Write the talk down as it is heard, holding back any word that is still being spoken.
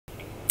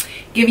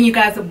giving you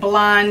guys a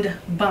blonde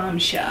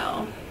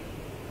bombshell.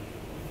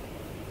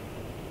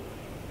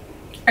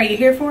 Are you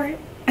here for it?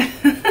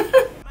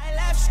 My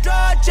left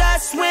straw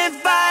just went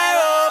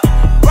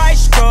viral. Right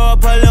straw,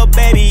 put little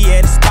baby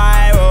in a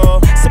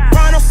spiral.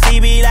 Soprano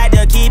CB like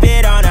to keep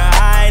it on a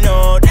high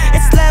note.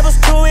 It's levels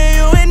to it,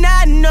 you and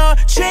I know.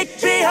 Chick,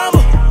 be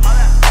humble.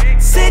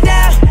 Sit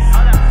down.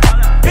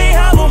 Be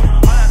humble.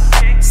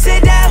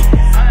 Sit down.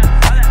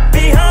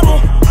 Be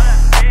humble.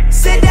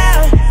 Sit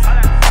down.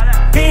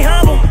 Be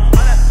humble.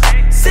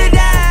 Sit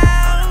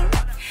down.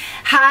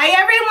 Hi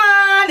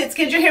everyone, it's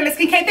Kendra here,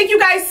 MissKenK. Thank you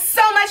guys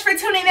so much for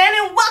tuning in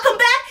and welcome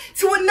back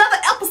to another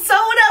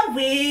episode of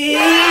Wigs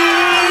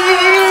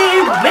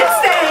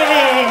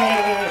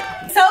Wednesday.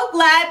 So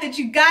glad that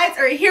you guys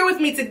are here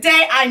with me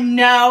today. I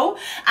know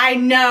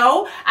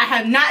I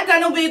have not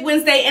done a Wig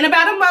Wednesday in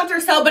about a month or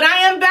so, but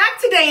I am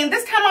back today, and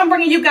this time I'm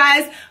bringing you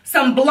guys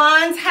some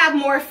blondes have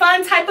more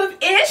fun type of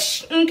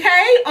ish,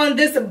 okay, on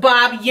this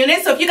bob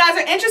unit. So if you guys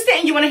are interested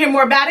and you want to hear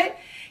more about it,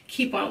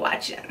 keep on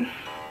watching.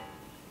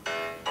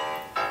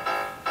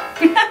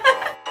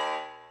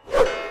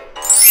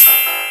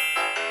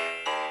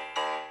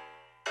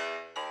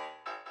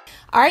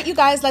 All right, you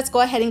guys, let's go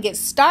ahead and get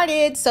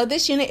started. So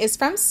this unit is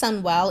from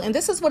Sunwell, and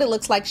this is what it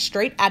looks like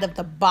straight out of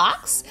the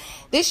box.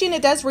 This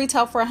unit does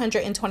retail for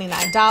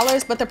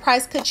 $129, but the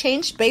price could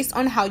change based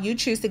on how you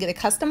choose to get it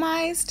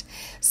customized.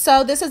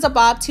 So this is a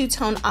bob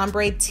two-tone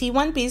ombre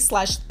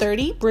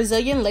T1B/30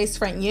 Brazilian lace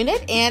front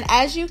unit, and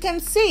as you can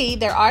see,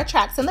 there are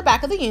tracks in the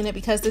back of the unit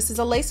because this is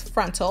a lace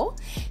frontal.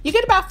 You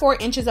get about 4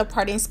 inches of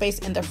parting space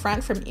in the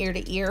front from ear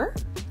to ear.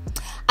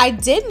 I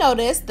did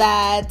notice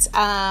that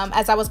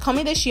as I was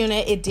combing this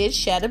unit, it did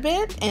shed a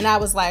bit, and I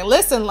was like,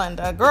 listen,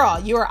 Linda, girl,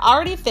 you are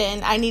already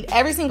thin. I need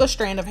every single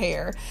strand of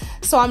hair.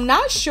 So I'm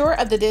not sure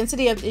of the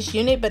density of this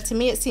unit, but to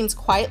me it seems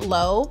quite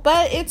low,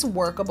 but it's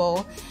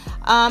workable.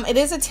 It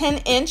is a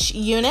 10-inch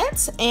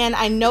unit, and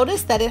I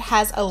noticed that it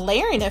has a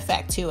layering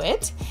effect to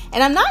it,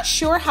 and I'm not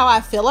sure how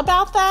I feel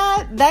about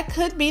that. That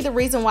could be the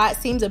reason why it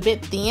seems a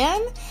bit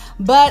thin,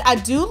 but I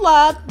do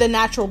love the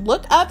natural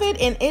look of it,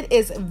 and it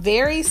is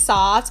very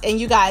soft, and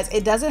you guys,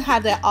 it doesn't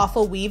have that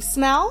awful weave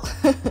smell.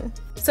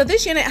 So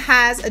this unit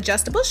has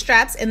adjustable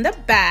straps in the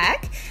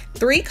back,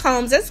 3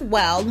 combs as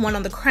well, 1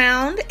 on the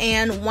crown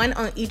and 1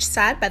 on each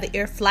side by the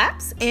ear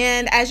flaps.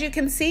 And as you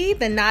can see,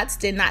 the knots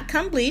did not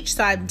come bleached,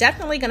 so I'm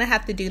definitely going to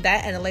have to do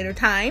that at a later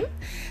time.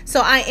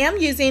 So I am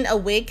using a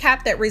wig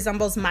cap that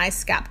resembles my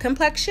scalp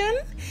complexion.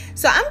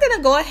 So I'm going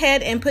to go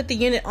ahead and put the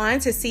unit on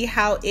to see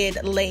how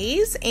it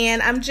lays. And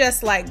I'm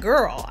just like,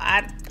 girl,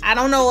 I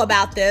don't know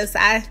about this.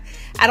 I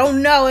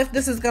don't know if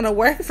this is going to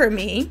work for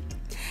me.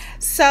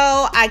 So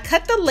I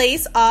cut the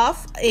lace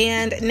off,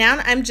 and now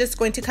I'm just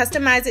going to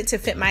customize it to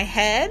fit my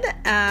head.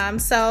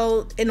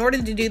 So in order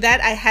to do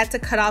that, I had to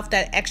cut off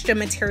that extra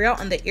material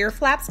on the ear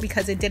flaps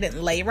because it didn't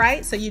lay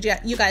right. So you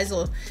guys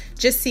will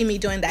just see me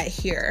doing that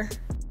here.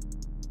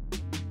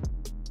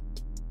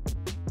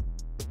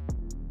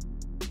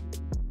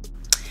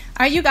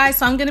 All right, you guys,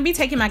 so I'm going to be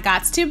taking my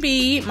Gots to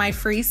Be, my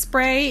Free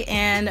Spray,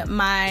 and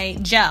my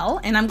gel,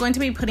 and I'm going to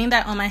be putting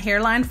that on my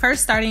hairline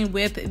first, starting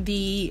with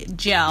the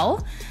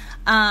gel.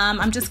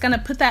 I'm just going to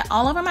put that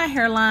all over my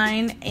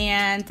hairline,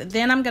 and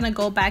then I'm going to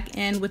go back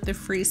in with the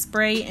Free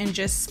Spray and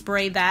just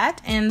spray that,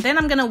 and then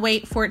I'm going to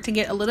wait for it to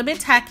get a little bit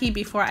tacky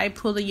before I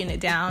pull the unit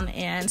down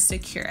and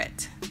secure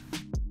it.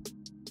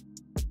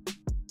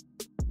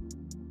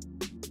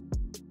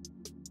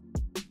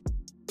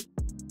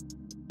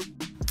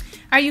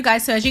 All right, you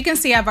guys, so as you can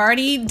see, I've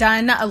already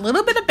done a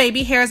little bit of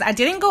baby hairs. I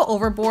didn't go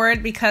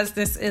overboard because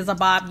this is a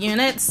bob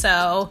unit.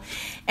 So,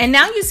 and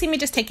now you see me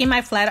just taking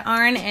my flat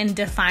iron and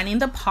defining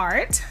the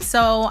part.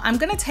 So I'm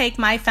gonna take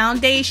my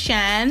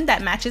foundation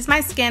that matches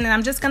my skin, and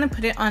I'm just gonna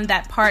put it on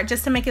that part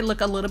just to make it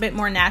look a little bit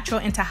more natural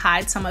and to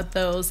hide some of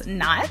those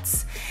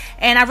knots.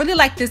 And I really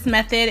like this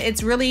method.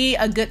 It's really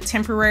a good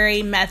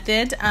temporary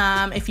method.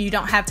 If you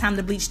don't have time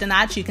to bleach the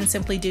knots, you can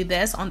simply do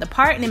this on the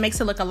part, and it makes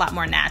it look a lot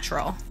more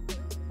natural.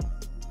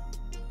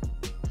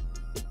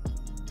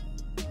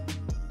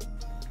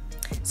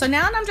 So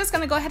now I'm just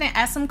going to go ahead and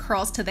add some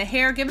curls to the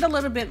hair, give it a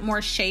little bit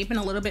more shape and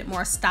a little bit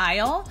more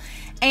style.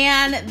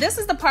 And this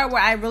is the part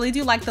where I really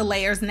do like the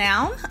layers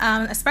now,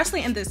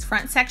 especially in this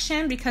front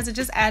section, because it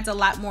just adds a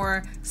lot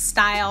more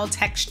style,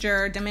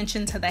 texture,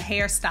 dimension to the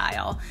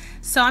hairstyle.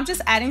 So I'm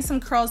just adding some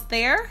curls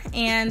there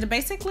and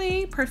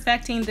basically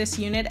perfecting this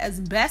unit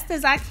as best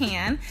as I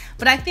can.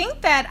 But I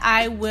think that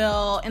I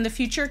will, in the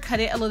future,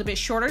 cut it a little bit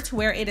shorter to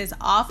where it is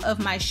off of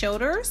my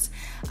shoulders.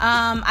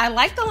 I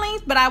like the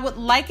length, but I would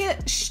like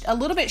it a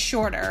little bit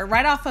shorter,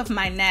 right off of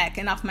my neck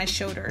and off my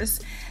shoulders.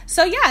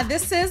 So yeah,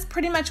 this is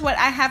pretty much what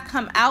I have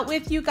come out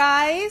with, you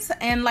guys.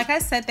 And like I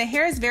said, the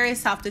hair is very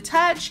soft to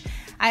touch.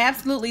 I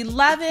absolutely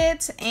love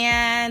it,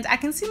 and I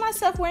can see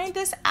myself wearing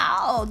this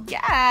out.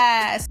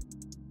 Yes.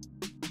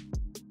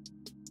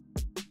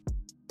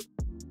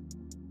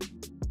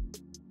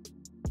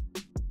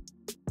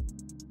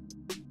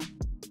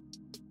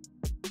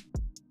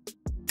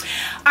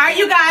 All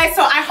Alright you guys,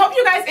 so I hope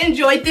you guys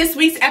enjoyed this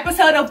week's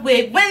episode of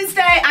Wig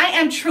Wednesday. I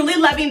am truly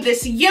loving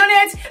this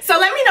unit. So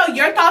let me know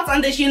your thoughts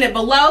on this unit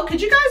below.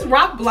 Could you guys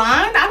rock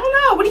blonde? I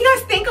don't know. What do you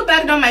guys think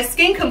about it on my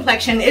skin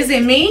complexion? Is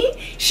it me?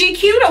 She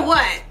cute or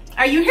what?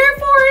 Are you here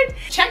for it?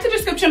 Check the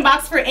description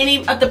box for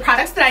any of the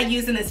products that I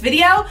use in this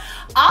video.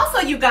 Also,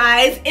 you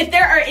guys, if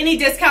there are any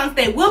discounts,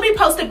 they will be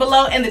posted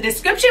below in the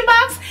description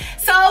box.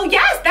 So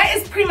yes, that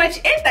is pretty much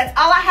it. That's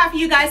all I have for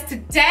you guys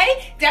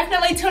today.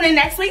 Definitely tune in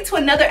next week to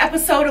another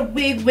episode of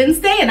Wig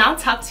Wednesday, and I'll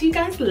talk to you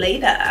guys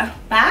later.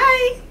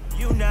 Bye.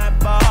 You not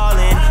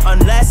ballin'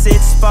 unless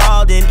it's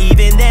Spalding.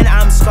 Even then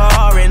I'm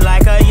scoring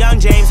like a young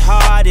James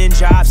Harden.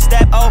 Drop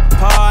step, oh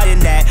pardon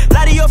that.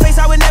 Lie to your face,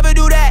 I would never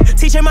do that.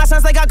 Teaching my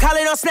sons like I call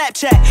it on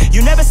Snapchat.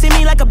 You never see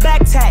me like a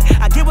backpack.